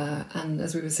day wear, and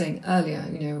as we were saying earlier,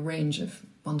 a range of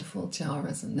wonderful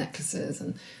tiaras and necklaces,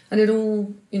 and it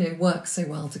all, works so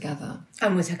well together.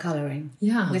 And with her colouring.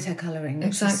 Yeah. With her colouring.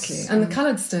 Exactly. And the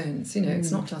coloured stones,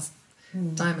 it's not just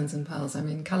diamonds and pearls. I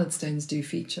mean, coloured stones do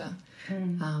feature.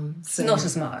 So not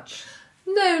as much.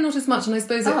 No, not as much, and I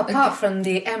suppose apart from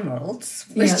the emeralds,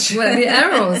 the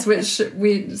emeralds,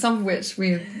 some of which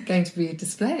we're going to be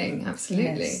displaying.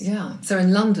 Absolutely, yes. Yeah. So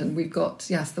in London, we've got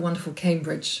the wonderful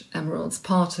Cambridge emeralds,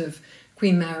 part of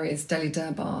Queen Mary's Delhi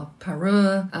Durbar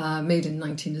parure, made in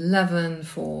 1911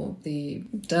 for the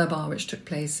Durbar, which took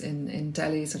place in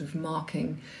Delhi, sort of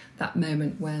marking that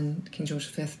moment when King George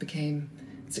V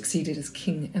succeeded as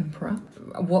King Emperor.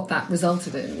 What that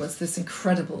resulted in was this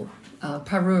incredible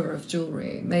parure of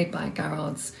jewellery made by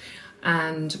Garrards,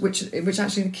 and which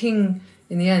actually the King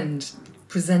in the end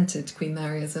presented to Queen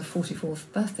Mary as a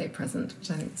 44th birthday present, which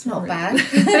I think is not bad.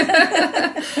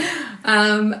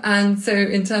 And so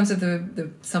in terms of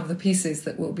the some of the pieces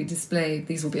that will be displayed,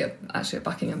 these will be actually at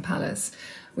Buckingham Palace.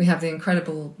 We have the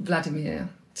incredible Vladimir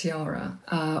tiara,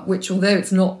 which, although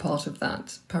it's not part of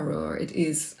that parure, it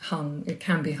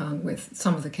can be hung with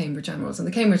some of the Cambridge emeralds. And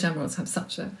the Cambridge emeralds have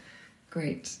such a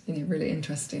great, really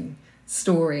interesting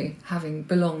story, having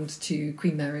belonged to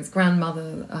Queen Mary's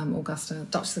grandmother, Augusta,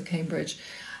 Duchess of Cambridge.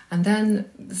 And then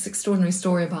this extraordinary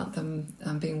story about them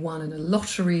being won in a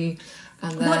lottery.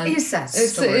 And then what is that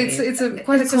story? It's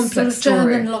quite a complex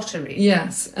story. German lottery.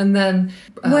 Yes, and then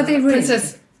were they really?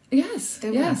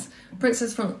 Yes.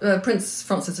 Prince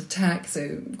Francis of Teck,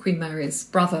 so Queen Mary's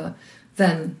brother,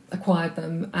 then acquired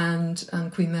them, and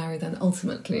Queen Mary then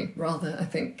ultimately, rather, I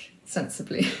think,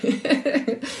 sensibly,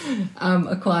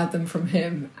 acquired them from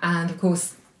him, and of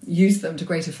course used them to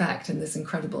great effect in this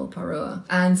incredible parure.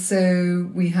 And so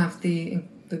we have the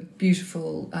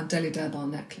beautiful Delhi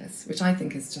Durbar necklace, which I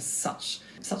think is just such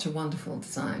a wonderful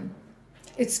design.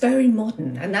 It's very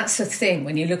modern, and that's the thing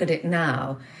when you look at it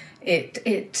now.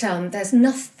 There's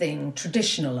nothing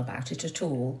traditional about it at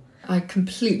all. I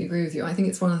completely agree with you. I think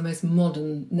it's one of the most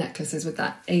modern necklaces with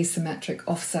that asymmetric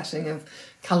offsetting of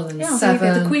colour and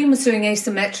seven. The Queen was doing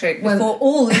asymmetric before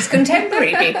all these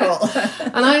contemporary people.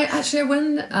 And I actually,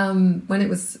 when it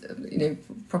was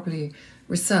properly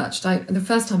researched, the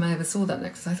first time I ever saw that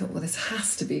necklace, I thought, well, this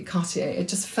has to be Cartier. It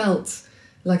just felt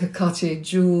like a Cartier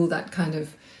jewel, that kind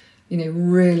of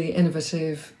really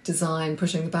innovative design,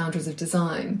 pushing the boundaries of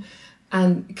design.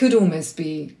 and it could almost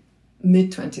be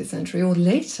mid-20th century or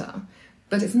later,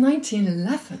 but it's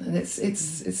 1911, and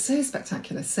it's so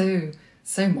spectacular, so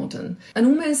modern, and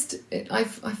almost I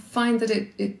find that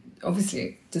it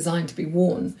obviously designed to be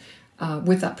worn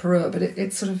with that parure, but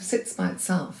it sort of sits by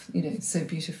itself, so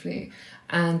beautifully.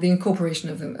 And the incorporation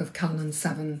of Cullinan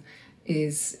 7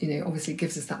 is, obviously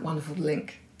gives us that wonderful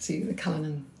link to the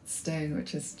Cullinan stone,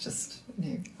 which is just,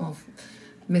 of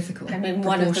mythical proportions.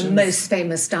 One of the most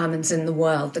famous diamonds in the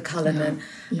world, the Cullinan.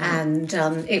 Yeah. And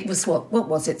it was, what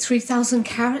was it, 3,000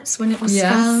 carats when it was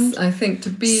found? Yes, I think to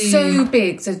be... So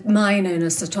big that mine owner,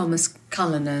 Sir Thomas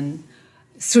Cullinan,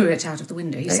 threw it out of the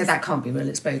window. He said, that can't be real,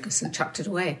 it's bogus, and chucked it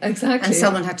away. Exactly. And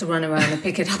someone had to run around and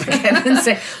pick it up again and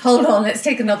say, hold on, let's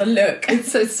take another look.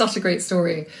 It's such a great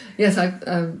story. Yes,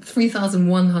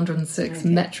 3,106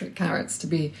 metric carats to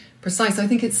be precise. I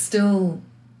think it's still,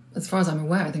 as far as I'm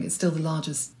aware, I think it's still the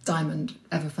largest diamond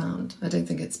ever found. I don't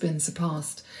think it's been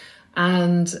surpassed.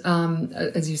 And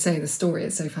as you say, the story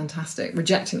is so fantastic.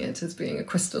 Rejecting it as being a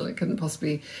crystal, it couldn't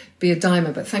possibly be a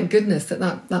diamond. But thank goodness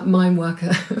that mine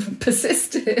worker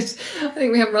persisted. I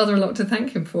think we have rather a lot to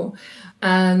thank him for.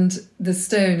 And the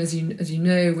stone, as you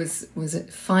know, was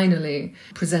finally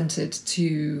presented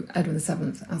to Edward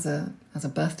VII as a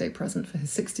birthday present for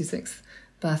his 66th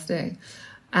birthday,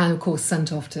 and of course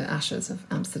sent off to Ashes of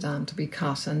Amsterdam to be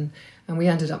cut. And we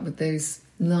ended up with those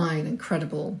 9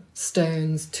 incredible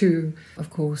stones, 2, of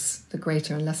course, the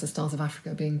greater and lesser stars of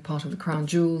Africa being part of the crown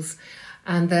jewels,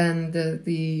 and then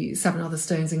the 7 other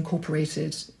stones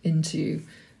incorporated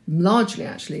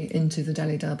largely into the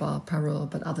Delhi Durbar parure,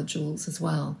 but other jewels as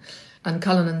well. And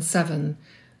Cullinan 7,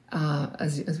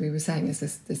 as we were saying, is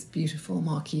this beautiful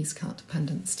marquise cut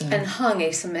pendant stone. And hung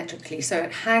asymmetrically, so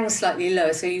it hangs slightly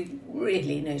lower, so you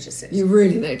really notice it. You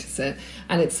really notice it.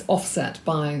 And it's offset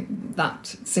by that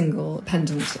single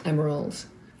pendant emerald.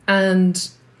 And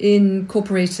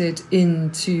incorporated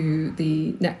into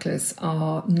the necklace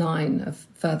are 9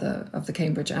 further of the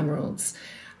Cambridge emeralds.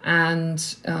 And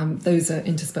those are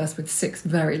interspersed with 6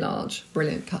 very large,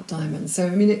 brilliant cut diamonds. So,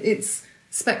 it's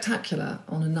spectacular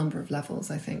on a number of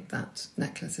levels. I think that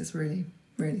necklace is really,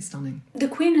 really stunning. The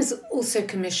Queen has also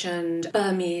commissioned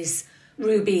Burmese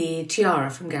ruby tiara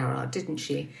from Garrard, didn't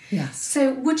she? Yes.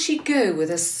 So would she go with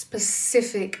a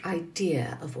specific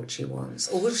idea of what she wants,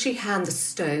 or will she hand the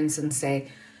stones and say,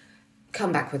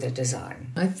 come back with a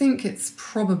design? I think it's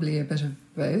probably a bit of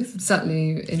both.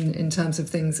 Certainly in terms of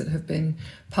things that have been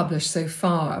published so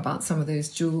far about some of those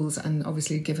jewels, and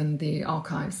obviously given the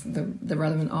archives, the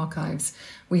relevant archives,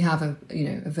 we have a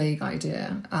vague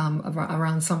idea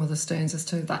around some of the stones as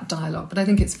to that dialogue. But I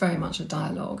think it's very much a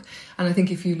dialogue. And I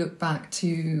think if you look back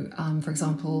to, for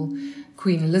example,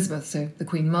 Queen Elizabeth, so the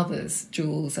Queen Mother's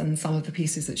jewels, and some of the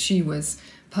pieces that she was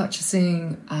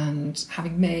purchasing and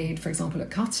having made, for example,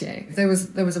 at Cartier, there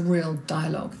was a real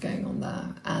dialogue going on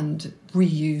there, and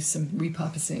reuse and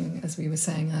repurposing, as we were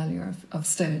saying earlier, of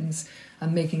stones,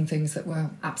 and making things that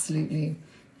were absolutely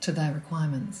to their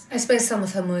requirements. I suppose some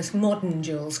of her most modern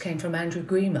jewels came from Andrew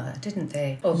Grima, didn't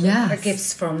they? Or yes. Her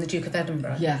gifts from the Duke of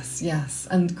Edinburgh. Yes.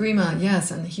 And Grima,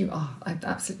 yes, and I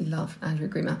absolutely love Andrew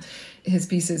Grima. His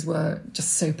pieces were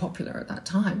just so popular at that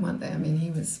time, weren't they?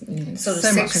 He was sort of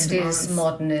so 60s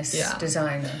modernist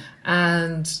designer.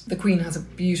 And the Queen has a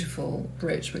beautiful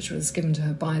brooch which was given to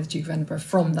her by the Duke of Edinburgh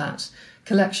from that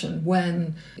collection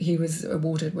when he was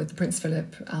awarded with the Prince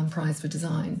Philip Prize for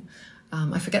Design.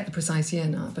 I forget the precise year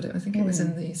now, but I think it was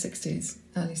in the 60s,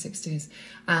 early 60s.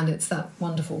 And it's that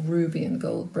wonderful ruby and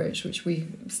gold brooch, which we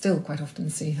still quite often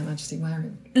see Her Majesty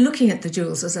wearing. Looking at the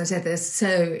jewels, as I said, they're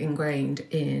so ingrained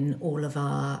in all of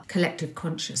our collective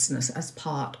consciousness as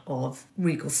part of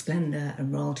regal splendour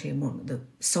and royalty and the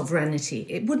sovereignty.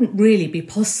 It wouldn't really be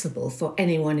possible for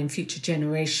anyone in future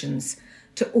generations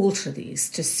to alter these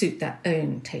to suit their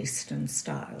own taste and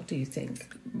style, do you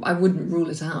think? I wouldn't rule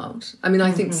it out.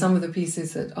 I think some of the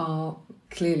pieces that are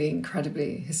clearly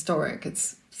incredibly historic,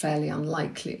 it's fairly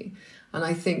unlikely. And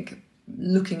I think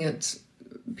looking at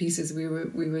pieces we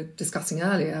were discussing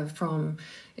earlier from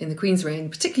in the Queen's reign,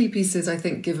 particularly pieces I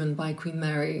think given by Queen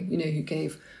Mary, who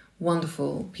gave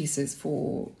wonderful pieces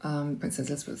for Princess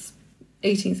Elizabeth's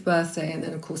 18th birthday, and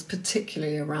then of course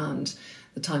particularly around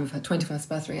the time of her 21st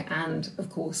birthday, and of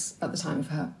course at the time of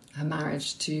her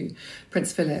marriage to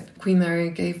Prince Philip. Queen Mary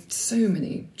gave so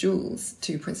many jewels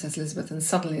to Princess Elizabeth, and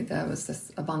suddenly there was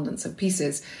this abundance of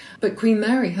pieces. But Queen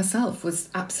Mary herself was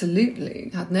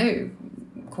had no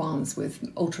qualms with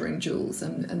altering jewels.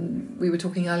 And we were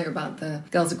talking earlier about the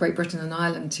Girls of Great Britain and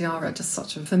Ireland tiara, just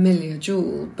such a familiar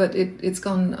jewel, but it's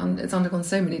undergone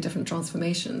so many different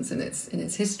transformations in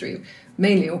its history,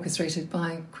 mainly orchestrated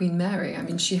by Queen Mary. I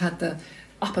mean, she had the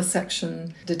upper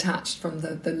section detached from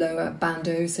the lower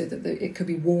bandeau so that it could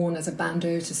be worn as a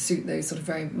bandeau to suit those sort of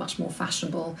very much more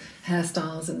fashionable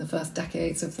hairstyles in the first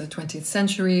decades of the 20th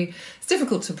century. It's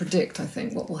difficult to predict, I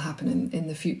think, what will happen in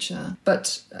the future.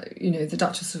 But, the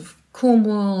Duchess of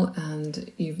Cornwall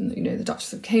and even, the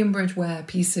Duchess of Cambridge wear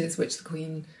pieces which the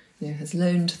Queen, has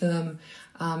loaned them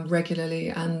regularly,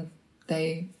 and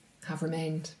they have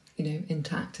remained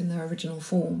intact in their original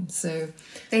form. So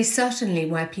they certainly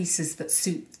wear pieces that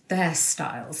suit their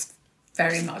styles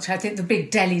very much. I think the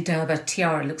big Delhi Durbar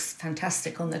tiara looks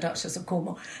fantastic on the Duchess of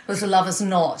Cornwall, whereas the Lover's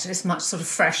Knot is much sort of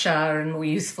fresher and more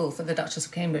youthful for the Duchess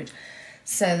of Cambridge.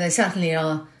 So they certainly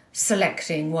are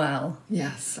selecting well.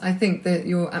 Yes, I think that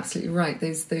you're absolutely right.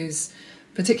 Those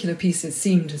particular pieces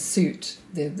seem to suit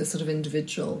the sort of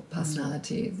individual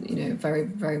personality, very,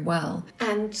 very well.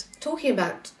 And talking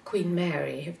about Queen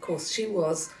Mary, of course, she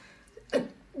was a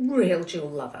real jewel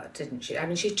lover, didn't she? I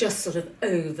mean, she just sort of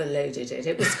overloaded it.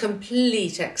 It was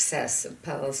complete excess of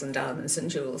pearls and diamonds and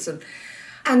jewels,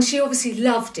 and she obviously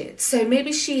loved it. So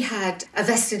maybe she had a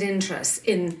vested interest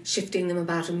in shifting them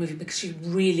about and moving because she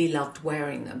really loved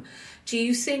wearing them. Do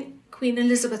you think Queen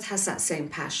Elizabeth has that same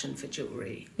passion for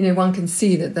jewellery? One can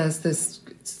see that there's this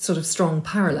sort of strong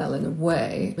parallel in a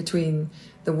way between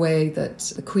the way that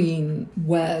the Queen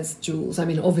wears jewels. I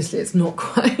mean, obviously it's not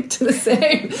quite to the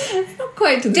same. It's not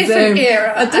quite to the different same.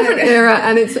 Era. A different era,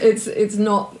 and it's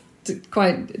not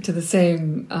quite to the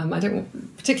same. I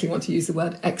don't particularly want to use the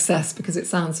word excess because it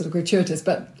sounds sort of gratuitous,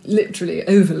 but literally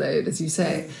overload, as you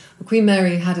say. Queen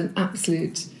Mary had an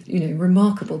absolute,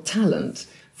 remarkable talent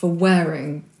for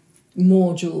wearing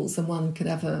more jewels than one could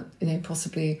ever,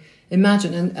 possibly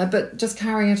imagine. And but just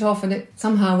carrying it off, and it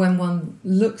somehow, when one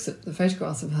looks at the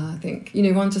photographs of her, I think,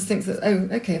 one just thinks that, oh,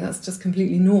 okay, that's just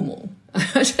completely normal.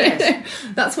 Yes.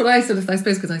 That's what I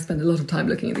suppose, because I spend a lot of time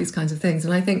looking at these kinds of things,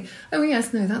 and I think, oh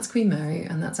yes, no, that's Queen Mary,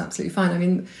 and that's absolutely fine. I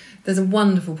mean, there's a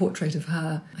wonderful portrait of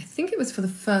her. I think it was for the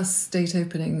first state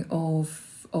opening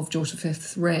of George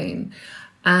V's reign,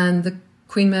 and the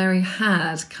Queen Mary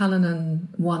had Cullinan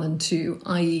 1 and 2,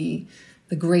 i.e.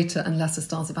 the Greater and Lesser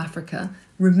Stars of Africa,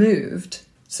 removed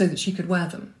so that she could wear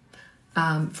them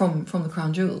from the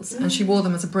crown jewels. And she wore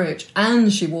them as a brooch,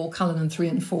 and she wore Cullinan 3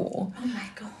 and 4. Oh my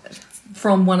God.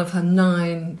 From one of her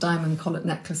 9 diamond collet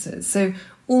necklaces. So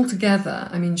altogether,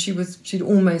 I mean, she'd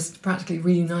almost practically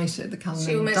reunited the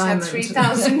Cullinan diamond. She almost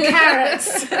had 3,000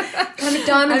 carats. Kind of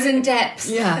diamonds in depth.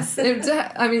 Yes.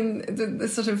 The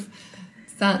sort of...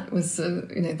 That was,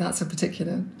 that's a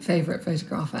particular favourite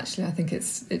photograph, actually. I think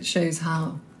it shows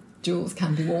how jewels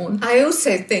can be worn. I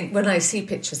also think when I see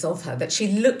pictures of her that she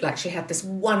looked like she had this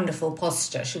wonderful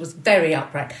posture. She was very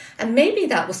upright. And maybe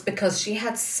that was because she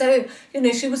had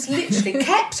she was literally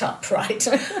kept upright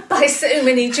by so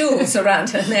many jewels around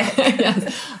her neck.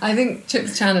 Yes. I think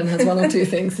Chips Channon has one or two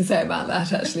things to say about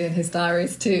that, actually, in his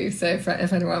diaries too. So if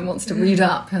anyone wants to read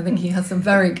up, I think he has some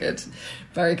very good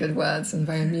words and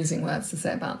very amusing words to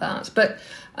say about that. But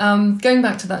going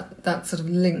back to that sort of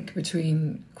link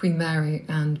between Queen Mary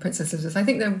and Princess Elizabeth, I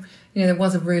think there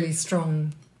was a really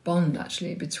strong bond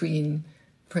actually between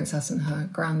Princess and her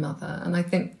grandmother, and I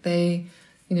think they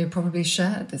probably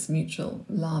shared this mutual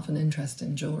love and interest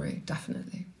in jewellery,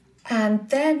 definitely. And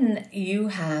then you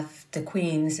have the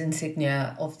Queen's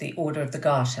insignia of the Order of the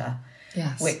Garter.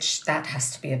 Yes. Which that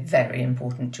has to be a very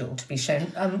important jewel to be shown.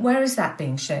 Where is that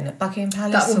being shown? At Buckingham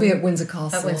Palace? That will be at Windsor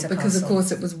Castle. At Windsor because, Castle. Of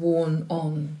course, it was worn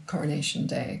on Coronation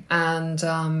Day. And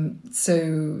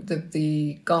so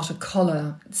the garter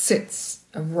collar sits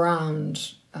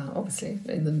around, obviously,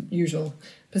 in the usual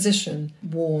position,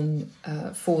 worn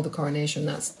for the coronation.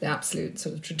 That's the absolute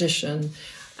sort of tradition.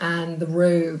 And the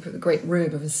robe, the great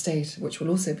robe of estate, which will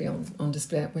also be on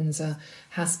display at Windsor,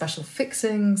 has special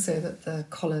fixing so that the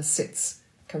collar sits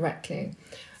correctly.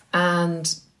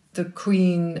 And the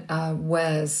Queen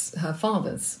wears her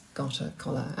father's garter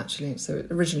collar, actually. So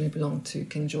it originally belonged to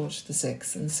King George VI.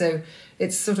 And so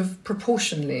it's sort of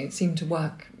proportionally seems to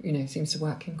work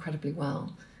incredibly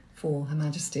well for Her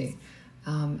Majesty.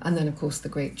 And then, of course, the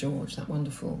Great George, that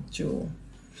wonderful jewel.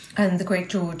 And the Great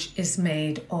George is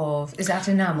made of, is that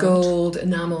enamelled? Gold,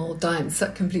 enamel, diamonds,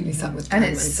 completely set with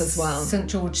diamonds as well. St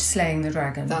George slaying the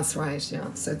dragon. That's right,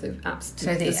 yeah. So the sort of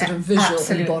absolute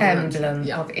visual emblem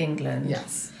of England.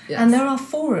 Yes. And there are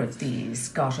 4 of these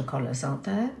garter collars, aren't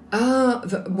there?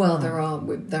 There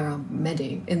are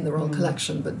many in the royal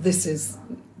collection, but this is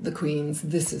the Queen's,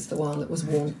 this is the one that was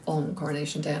worn on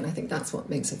Coronation Day, and I think that's what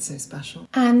makes it so special.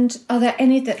 And are there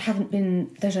any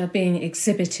that are being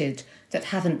exhibited that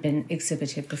haven't been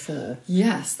exhibited before?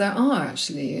 Yes, there are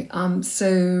actually.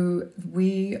 So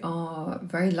we are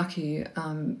very lucky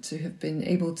to have been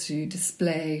able to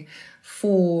display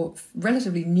 4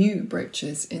 relatively new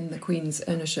brooches in the Queen's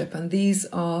ownership, and these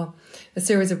are a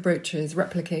series of brooches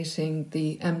replicating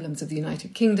the emblems of the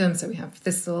United Kingdom. So we have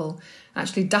thistle,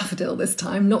 actually daffodil this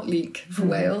time, not leek for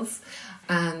Wales,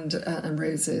 and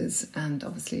roses, and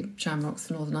obviously shamrocks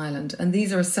for Northern Ireland. And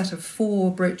these are a set of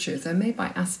 4 brooches. They're made by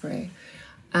Asprey,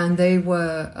 and they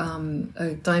were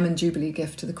a Diamond Jubilee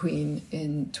gift to the Queen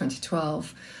in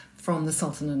 2012 from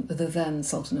the then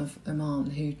Sultan of Oman,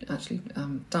 who actually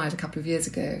died a couple of years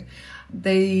ago.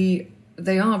 They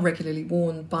are regularly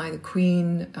worn by the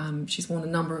Queen. She's worn a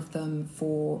number of them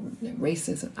for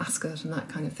races at Ascot and that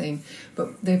kind of thing,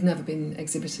 but they've never been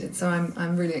exhibited. So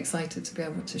I'm really excited to be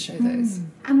able to show those.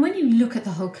 And when you look at the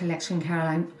whole collection,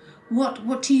 Caroline,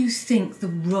 what do you think the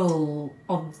role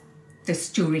of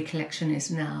this jewellery collection is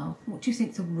now? What do you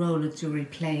think the role of jewellery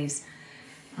plays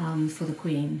for the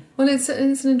Queen? Well, it's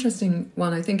an interesting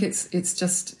one. I think it's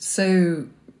just so,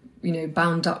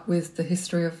 bound up with the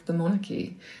history of the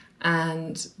monarchy,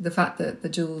 and the fact that the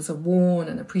jewels are worn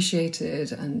and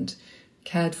appreciated and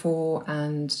cared for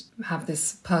and have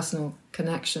this personal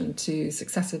connection to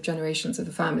successive generations of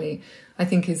the family, I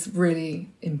think is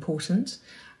really important.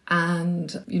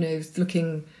 And,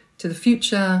 looking to the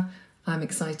future, I'm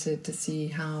excited to see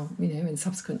how, in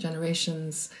subsequent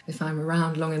generations, if I'm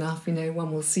around long enough,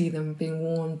 one will see them being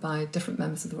worn by different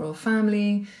members of the royal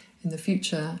family in the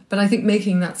future. But I think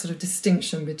making that sort of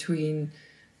distinction between,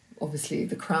 obviously,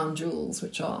 the crown jewels,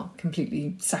 which are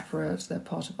completely separate, they're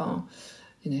part of our,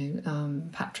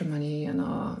 patrimony and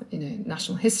our,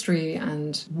 national history,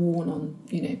 and worn on,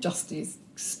 just these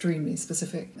extremely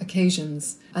specific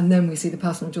occasions. And then we see the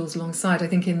personal jewels alongside. I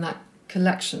think in that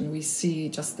collection we see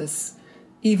just this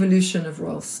evolution of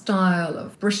royal style,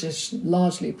 of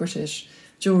largely British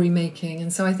jewellery making,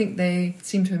 and so I think they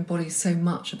seem to embody so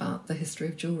much about the history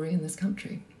of jewellery in this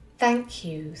country. Thank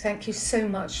you so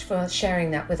much for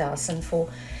sharing that with us and for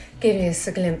giving us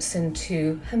a glimpse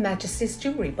into Her Majesty's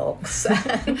jewellery box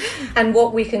and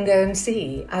what we can go and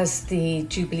see as the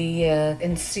Jubilee year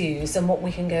ensues, and what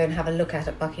we can go and have a look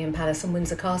at Buckingham Palace and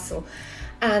Windsor Castle.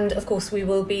 And of course we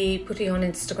will be putting on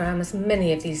Instagram as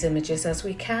many of these images as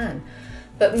we can.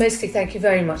 But mostly thank you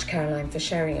very much, Caroline, for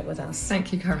sharing it with us.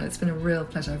 Thank you, Caroline. It's been a real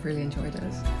pleasure. I've really enjoyed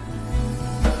it.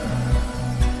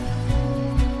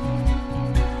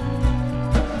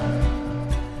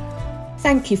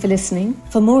 Thank you for listening.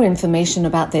 For more information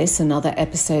about this and other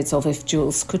episodes of If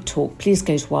Jewels Could Talk, please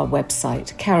go to our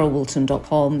website,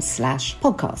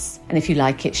 carolwoolton.com/podcasts. And if you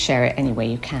like it, share it any way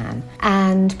you can.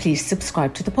 And please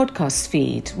subscribe to the podcast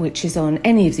feed, which is on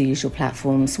any of the usual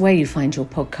platforms where you find your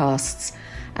podcasts.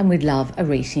 And we'd love a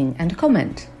rating and a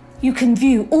comment. You can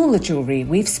view all the jewellery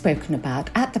we've spoken about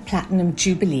at the Platinum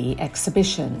Jubilee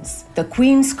exhibitions. The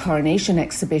Queen's Coronation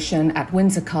exhibition at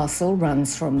Windsor Castle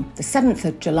runs from the 7th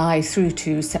of July through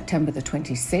to September the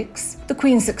 26th. The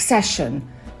Queen's Accession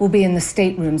will be in the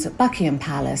staterooms at Buckingham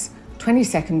Palace,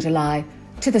 22nd July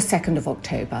to the 2nd of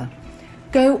October.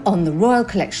 Go on the Royal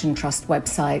Collection Trust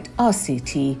website,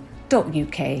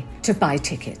 rct.uk, to buy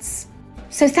tickets.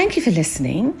 So thank you for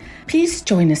listening. Please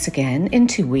join us again in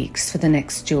 2 weeks for the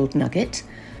next Jewelled Nugget.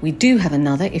 We do have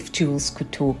another If Jewels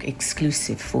Could Talk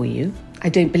exclusive for you. I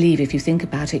don't believe, if you think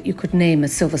about it, you could name a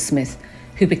silversmith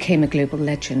who became a global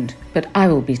legend, but I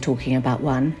will be talking about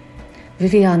one.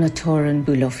 Viviana Toren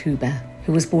Bülow-Huber,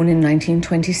 who was born in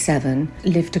 1927,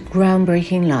 lived a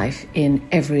groundbreaking life in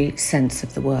every sense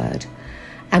of the word.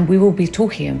 And we will be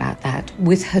talking about that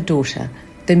with her daughter,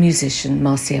 the musician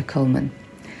Marcia Coleman.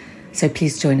 So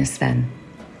please join us then.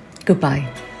 Goodbye.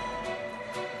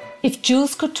 If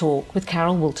Jewels Could Talk with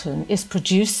Carol Woolton is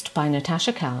produced by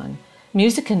Natasha Cowan,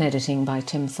 music and editing by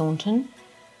Tim Thornton,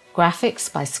 graphics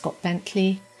by Scott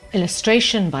Bentley,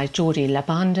 illustration by Geordie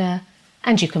Labanda,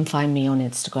 and you can find me on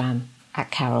Instagram at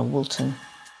Carol Woolton.